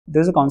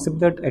there's a concept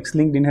that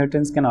X-linked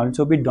inheritance can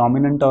also be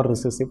dominant or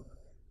recessive.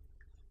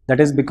 That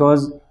is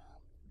because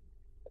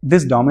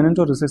this dominant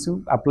or recessive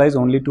applies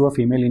only to a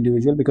female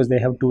individual because they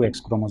have two X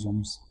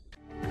chromosomes.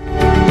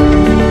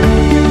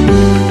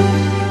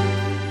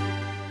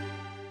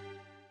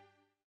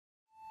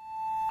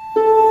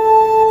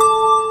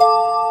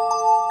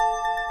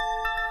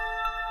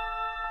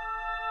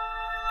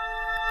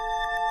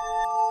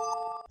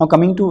 Now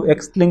coming to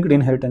X-linked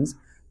inheritance,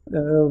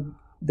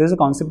 there's a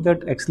concept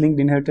that X-linked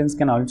inheritance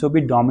can also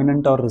be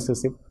dominant or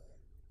recessive.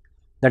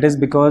 That is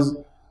because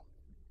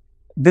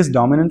this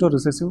dominant or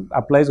recessive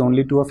applies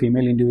only to a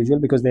female individual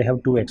because they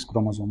have two X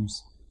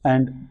chromosomes.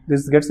 And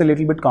this gets a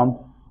little bit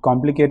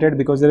complicated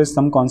because there is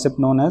some concept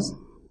known as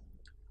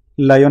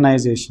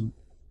lionization.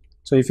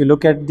 So if you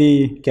look at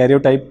the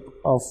karyotype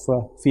of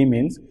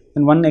females,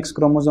 then one X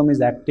chromosome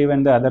is active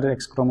and the other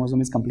X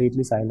chromosome is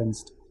completely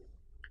silenced.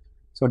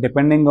 So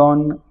depending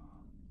on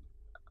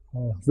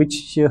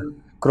which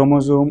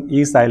chromosome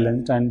is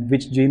silent and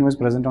which gene was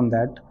present on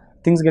that,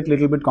 things get a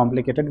little bit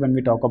complicated when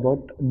we talk about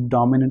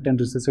dominant and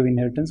recessive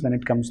inheritance when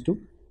it comes to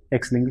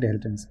X-linked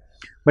inheritance.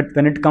 But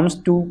when it comes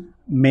to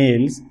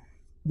males,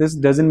 this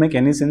doesn't make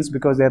any sense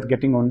because they are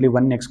getting only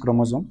one X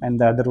chromosome and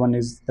the other one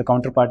is, the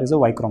counterpart is a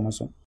Y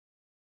chromosome.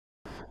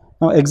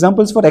 Now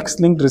examples for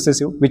X-linked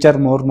recessive, which are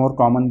more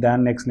common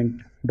than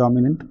X-linked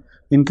dominant,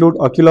 include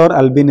ocular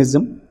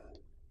albinism,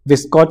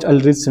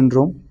 Viscouch-Ulrich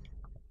syndrome,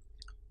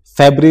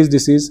 Fabry's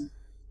disease,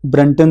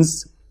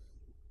 Brunton's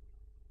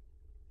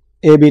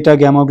A-beta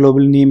gamma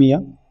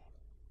globulinemia,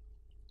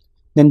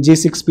 then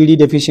G6PD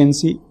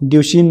deficiency,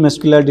 Duchenne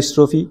muscular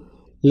dystrophy,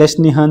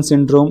 Lesch-Nyhan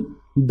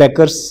syndrome,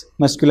 Becker's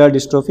muscular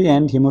dystrophy,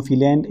 and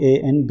hemophilia and A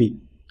and B.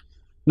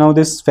 Now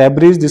this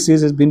Fabry's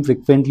disease has been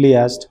frequently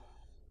asked,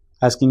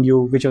 asking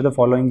you which of the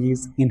following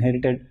is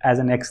inherited as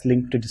an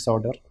X-linked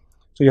disorder.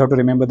 So you have to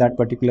remember that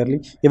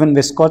particularly. Even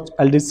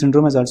Viscouch-Ulrich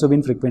syndrome has also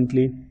been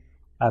frequently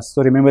asked.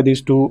 So remember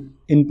these two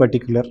in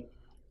particular,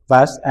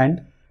 VAS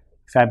and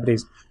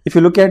Fabry's. If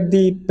you look at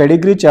the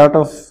pedigree chart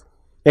of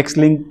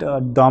X-linked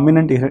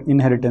dominant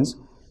inheritance,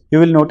 you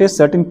will notice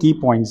certain key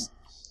points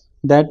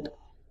that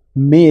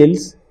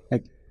males,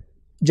 like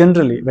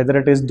generally, whether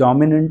it is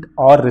dominant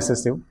or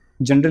recessive,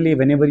 generally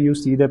whenever you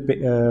see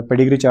the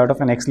pedigree chart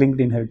of an X-linked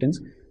inheritance,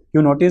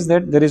 you notice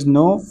that there is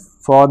no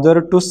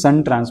father to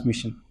son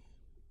transmission.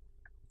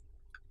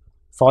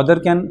 Father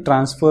can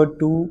transfer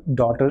to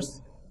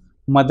daughters,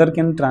 mother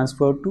can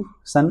transfer to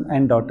son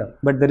and daughter,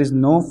 but there is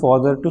no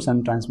father to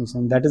son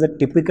transmission. That is a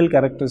typical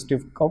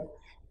characteristic of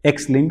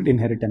X-linked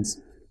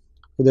inheritance.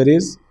 So there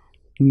is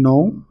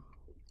no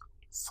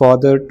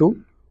father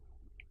to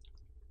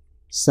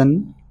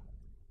son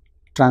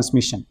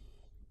transmission.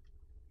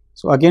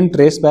 So again,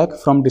 trace back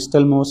from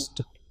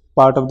distalmost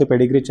part of the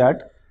pedigree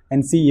chart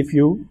and see if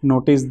you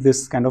notice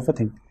this kind of a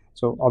thing.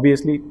 So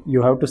obviously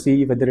you have to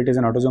see whether it is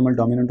an autosomal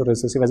dominant or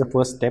recessive as a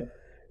first step,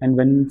 and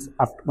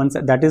once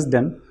that is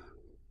done,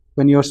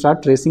 when you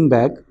start tracing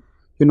back,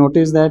 you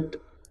notice that,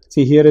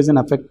 see, here is an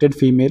affected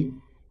female.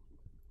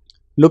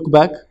 Look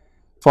back,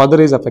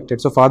 father is affected.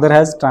 So father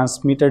has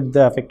transmitted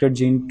the affected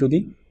gene to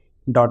the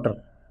daughter,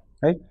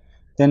 right?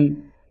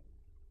 Then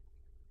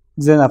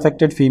there is an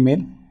affected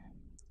female.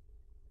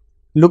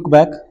 Look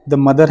back, the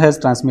mother has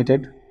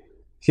transmitted.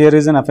 Here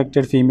is an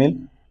affected female.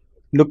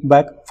 Look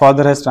back,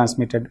 father has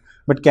transmitted.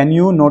 But can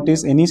you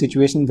notice any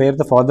situation where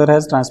the father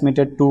has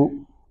transmitted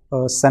to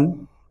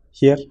son?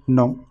 Here,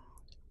 no.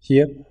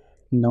 Here,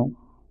 no.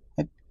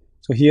 Right?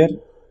 So here,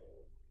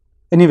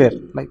 anywhere,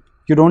 like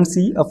you don't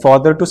see a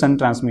father to son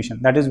transmission.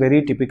 That is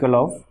very typical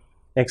of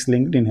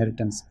X-linked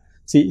inheritance.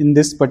 See, in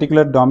this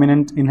particular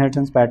dominant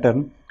inheritance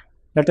pattern,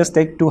 let us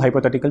take two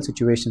hypothetical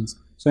situations.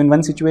 So in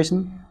one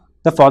situation,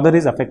 the father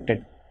is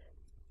affected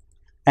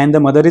and the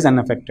mother is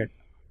unaffected.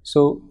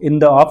 So in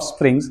the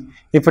offsprings,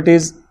 if it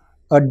is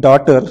a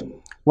daughter,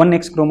 one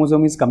X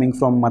chromosome is coming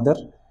from mother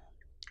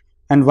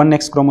and one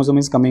X chromosome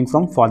is coming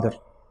from father.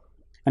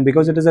 And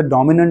because it is a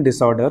dominant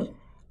disorder,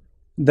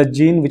 the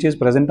gene which is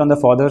present on the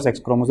father's X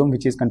chromosome,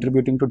 which is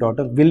contributing to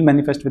daughter, will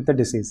manifest with the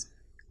disease.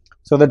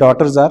 So the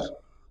daughters are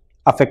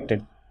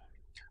affected.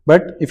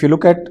 But if you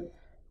look at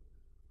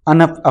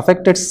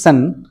unaffected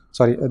son,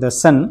 the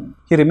son,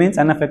 he remains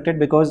unaffected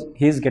because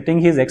he is getting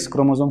his X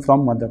chromosome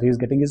from mother, he is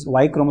getting his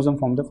Y chromosome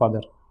from the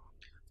father.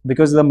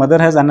 Because the mother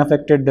has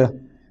unaffected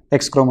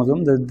X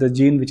chromosome, the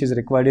gene which is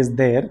required is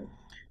there,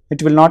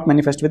 it will not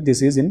manifest with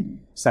disease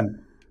in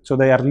son. So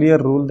the earlier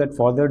rule that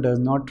father does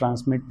not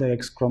transmit the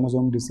X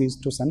chromosome disease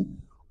to son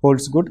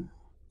holds good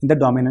in the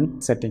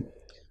dominant setting.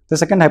 The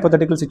second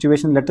hypothetical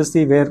situation, let us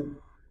see where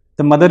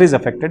the mother is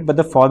affected but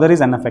the father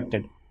is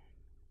unaffected.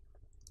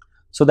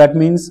 So that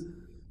means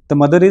the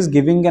mother is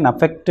giving an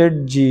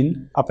affected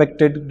gene,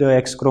 affected the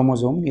X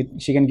chromosome,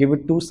 she can give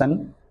it to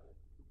son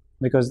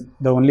because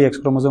the only X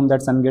chromosome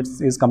that son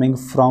gets is coming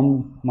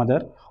from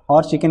mother,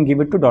 or she can give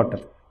it to daughter.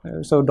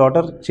 So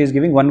daughter, she is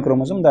giving one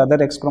chromosome, the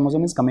other X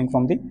chromosome is coming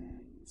from the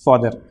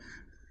father.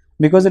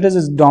 Because it is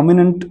a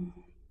dominant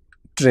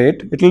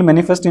trait, it will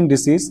manifest in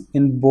disease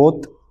in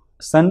both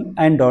son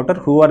and daughter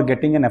who are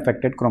getting an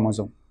affected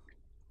chromosome.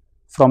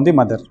 from the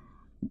mother.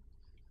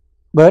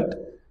 But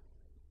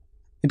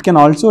it can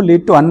also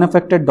lead to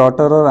unaffected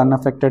daughter or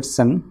unaffected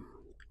son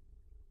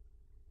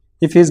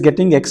if he is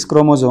getting X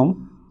chromosome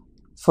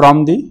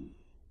from the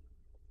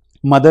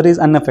mother is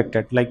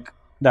unaffected. Like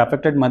the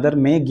affected mother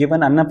may give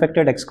an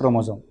unaffected X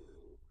chromosome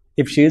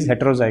if she is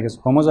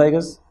heterozygous.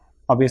 Homozygous,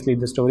 obviously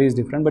the story is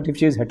different, but if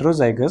she is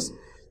heterozygous,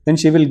 then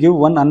she will give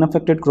one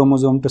unaffected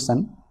chromosome to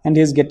son and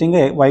he is getting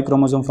a Y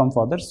chromosome from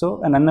father.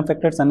 So an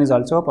unaffected son is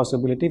also a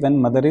possibility when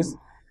mother is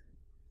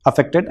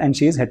affected and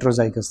she is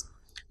heterozygous.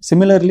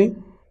 Similarly,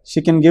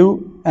 she can give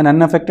an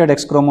unaffected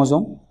X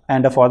chromosome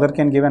and a father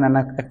can give an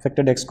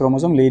unaffected X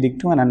chromosome leading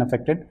to an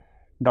unaffected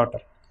daughter.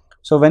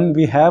 So when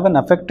we have an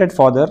affected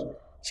father,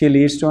 she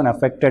leads to an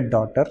affected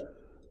daughter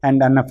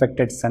and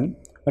unaffected son.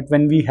 But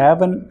when we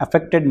have an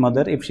affected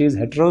mother, if she is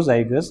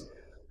heterozygous,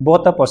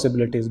 both are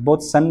possibilities.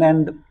 Both son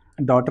and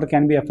daughter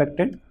can be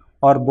affected,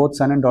 or both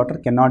son and daughter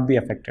cannot be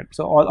affected.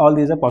 So all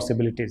these are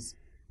possibilities.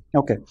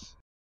 Okay.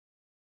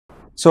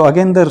 So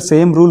again the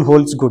same rule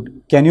holds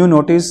good. Can you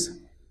notice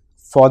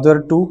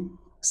father to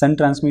son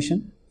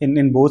transmission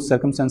in both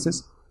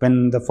circumstances?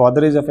 When the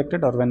father is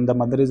affected or when the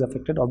mother is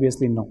affected?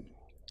 Obviously no.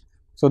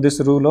 So this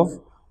rule of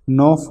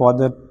no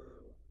father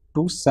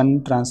to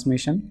son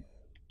transmission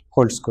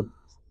holds good.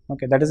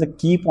 Okay, that is a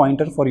key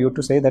pointer for you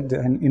to say that the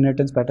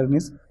inheritance pattern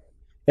is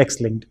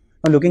X-linked.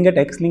 Now looking at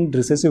X-linked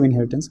recessive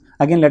inheritance,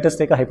 again let us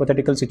take a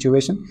hypothetical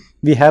situation.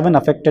 We have an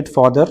affected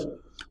father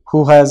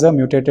who has a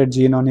mutated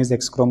gene on his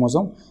X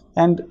chromosome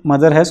and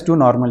mother has two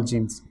normal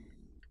genes.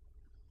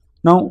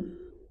 Now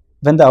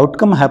when the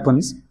outcome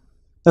happens,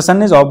 the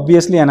son is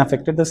obviously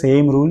unaffected. The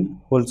same rule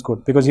holds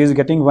good because he is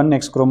getting one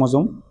X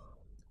chromosome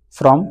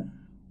from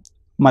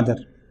mother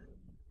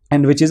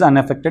and which is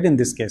unaffected in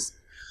this case.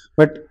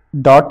 But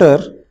daughter,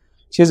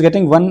 she is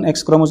getting one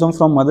X chromosome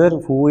from mother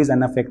who is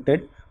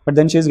unaffected, but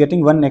then she is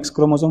getting one X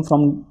chromosome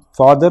from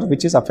father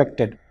which is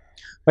affected.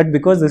 But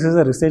because this is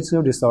a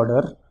recessive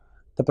disorder,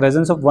 the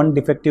presence of one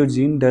defective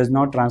gene does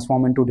not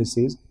transform into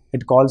disease.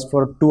 It calls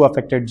for two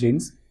affected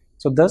genes.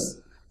 So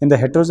thus in the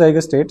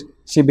heterozygous state,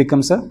 she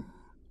becomes a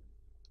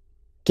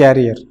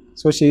carrier.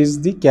 So she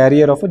is the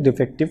carrier of a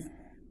defective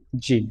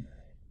gene.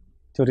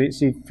 So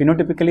she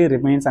phenotypically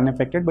remains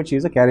unaffected, but she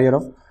is a carrier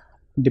of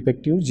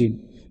defective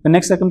gene. The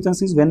next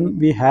circumstance is when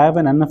we have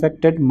an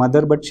unaffected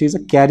mother, but she is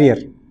a carrier.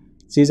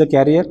 She is a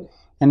carrier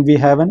and we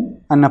have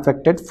an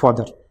unaffected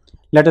father.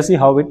 Let us see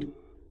how it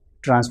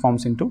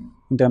transforms into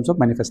in terms of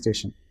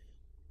manifestation.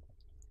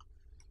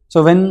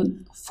 So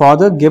when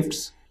father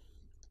gives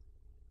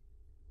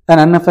an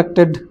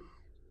unaffected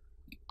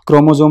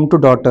chromosome to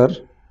daughter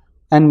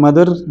and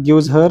mother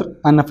gives her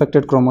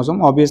unaffected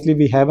chromosome, obviously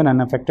we have an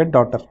unaffected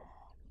daughter.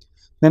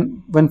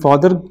 Then when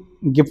father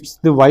gives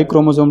the Y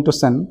chromosome to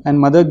son and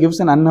mother gives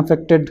an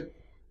unaffected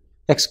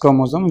X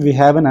chromosome, we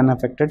have an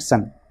unaffected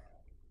son.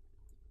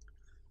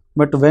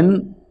 But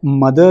when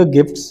mother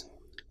gives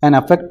an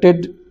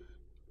affected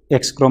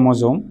X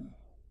chromosome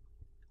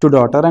to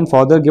daughter and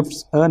father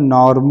gives a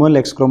normal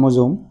X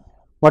chromosome,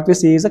 what we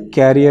see is a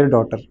carrier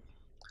daughter,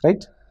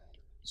 right?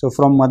 So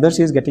from mother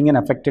she is getting an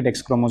affected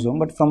X chromosome,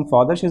 but from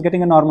father she is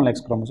getting a normal X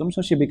chromosome,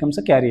 so she becomes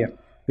a carrier.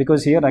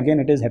 Because here again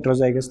it is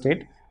heterozygous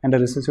state and a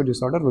recessive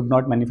disorder would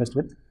not manifest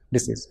with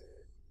disease.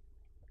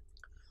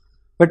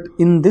 But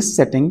in this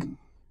setting,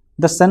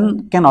 the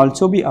son can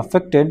also be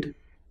affected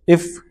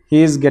if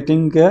he is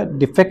getting a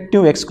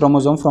defective X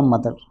chromosome from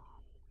mother.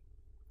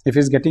 If he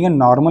is getting a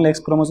normal X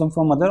chromosome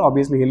from mother,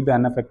 obviously he will be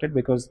unaffected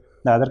because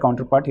the other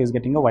counterpart he is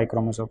getting a Y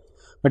chromosome.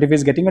 But if he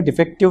is getting a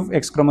defective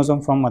X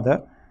chromosome from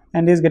mother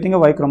and he is getting a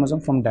Y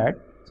chromosome from dad,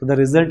 so the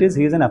result is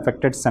he is an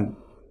affected son.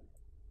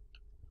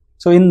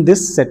 So in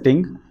this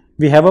setting,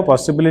 we have a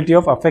possibility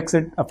of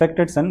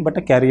affected son but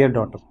a carrier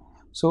daughter.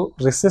 So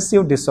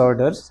recessive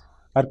disorders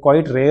are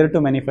quite rare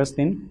to manifest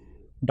in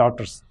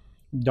daughters.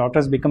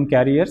 Daughters become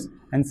carriers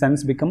and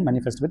sons become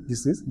manifest with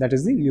disease. That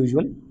is the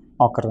usual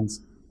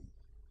occurrence.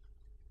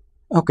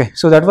 Okay,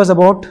 so that was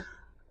about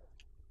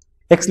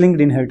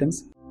X-linked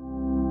inheritance.